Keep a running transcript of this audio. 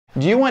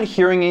Do you want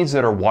hearing aids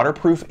that are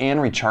waterproof and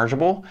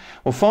rechargeable?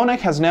 Well, Phonak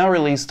has now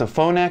released the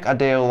Phonak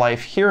Audéo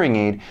Life hearing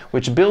aid,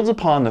 which builds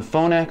upon the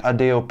Phonak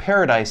Audéo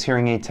Paradise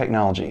hearing aid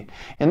technology.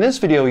 In this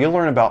video, you'll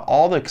learn about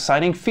all the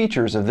exciting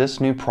features of this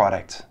new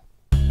product.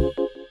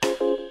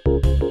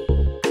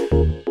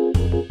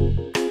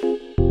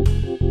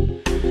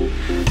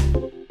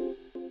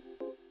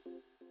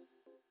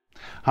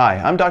 Hi,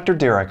 I'm Dr.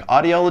 Derek,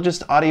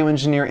 audiologist, audio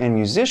engineer, and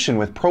musician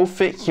with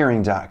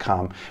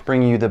ProFitHearing.com,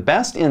 bringing you the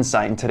best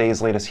insight in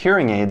today's latest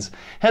hearing aids,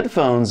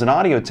 headphones, and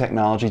audio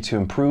technology to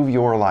improve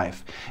your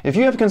life. If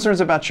you have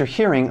concerns about your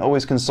hearing,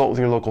 always consult with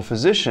your local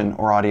physician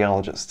or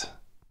audiologist.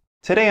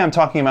 Today I'm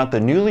talking about the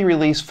newly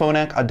released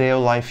Phonak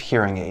Audéo Life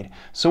hearing aid.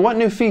 So what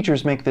new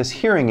features make this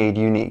hearing aid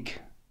unique?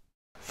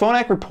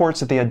 Phonak reports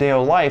that the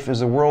Audéo Life is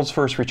the world's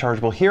first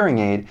rechargeable hearing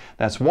aid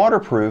that's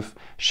waterproof,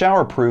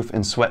 showerproof,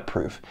 and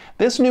sweatproof.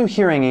 This new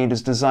hearing aid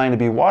is designed to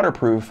be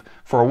waterproof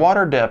for a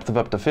water depth of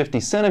up to 50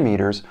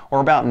 centimeters or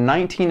about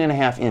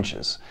 19.5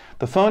 inches.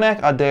 The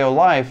Phonak Audéo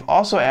Life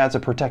also adds a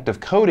protective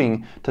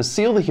coating to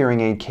seal the hearing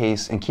aid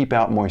case and keep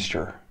out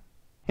moisture.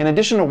 In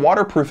addition to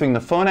waterproofing, the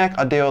Phonak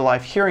Audéo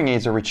Life hearing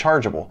aids are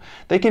rechargeable.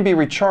 They can be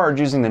recharged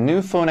using the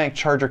new Phonak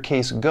Charger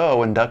Case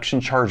Go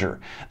induction charger.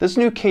 This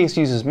new case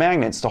uses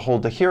magnets to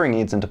hold the hearing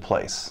aids into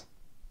place.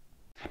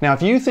 Now,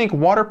 if you think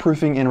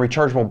waterproofing and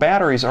rechargeable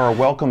batteries are a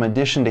welcome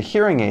addition to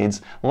hearing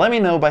aids, let me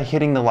know by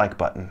hitting the like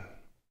button.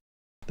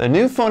 The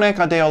new Phonak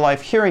Audéo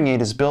Life hearing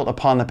aid is built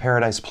upon the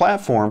Paradise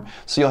platform,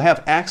 so you'll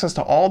have access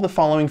to all the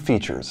following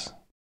features.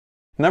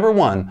 Number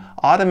 1,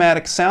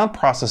 automatic sound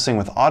processing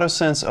with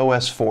AutoSense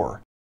OS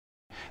 4.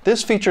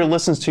 This feature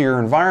listens to your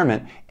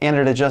environment and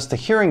it adjusts the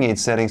hearing aid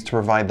settings to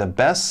provide the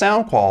best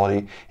sound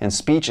quality and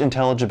speech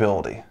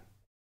intelligibility.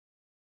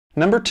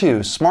 Number 2,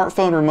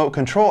 smartphone remote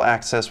control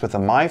access with the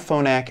My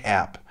Phonak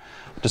app.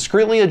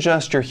 Discreetly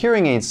adjust your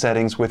hearing aid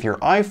settings with your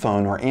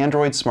iPhone or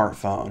Android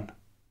smartphone.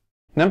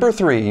 Number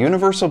 3,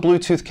 universal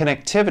Bluetooth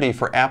connectivity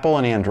for Apple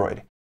and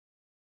Android.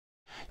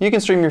 You can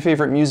stream your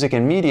favorite music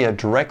and media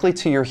directly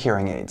to your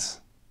hearing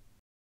aids.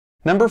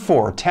 Number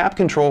 4, tap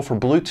control for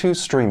Bluetooth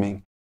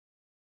streaming.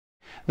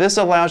 This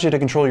allows you to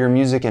control your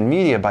music and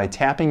media by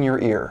tapping your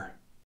ear.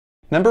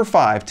 Number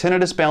 5,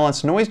 tinnitus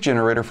balance noise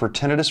generator for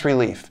tinnitus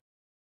relief.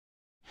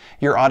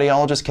 Your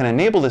audiologist can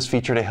enable this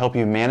feature to help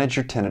you manage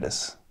your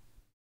tinnitus.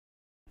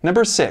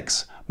 Number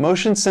 6,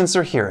 motion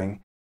sensor hearing.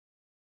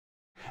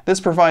 This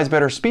provides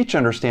better speech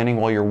understanding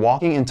while you're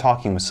walking and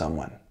talking with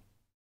someone.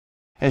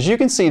 As you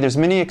can see, there's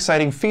many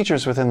exciting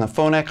features within the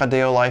Phonak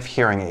Audéo Life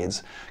hearing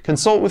aids.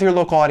 Consult with your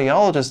local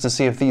audiologist to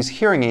see if these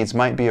hearing aids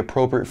might be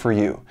appropriate for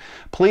you.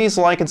 Please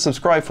like and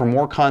subscribe for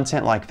more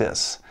content like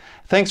this.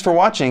 Thanks for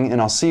watching,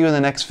 and I'll see you in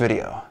the next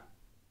video.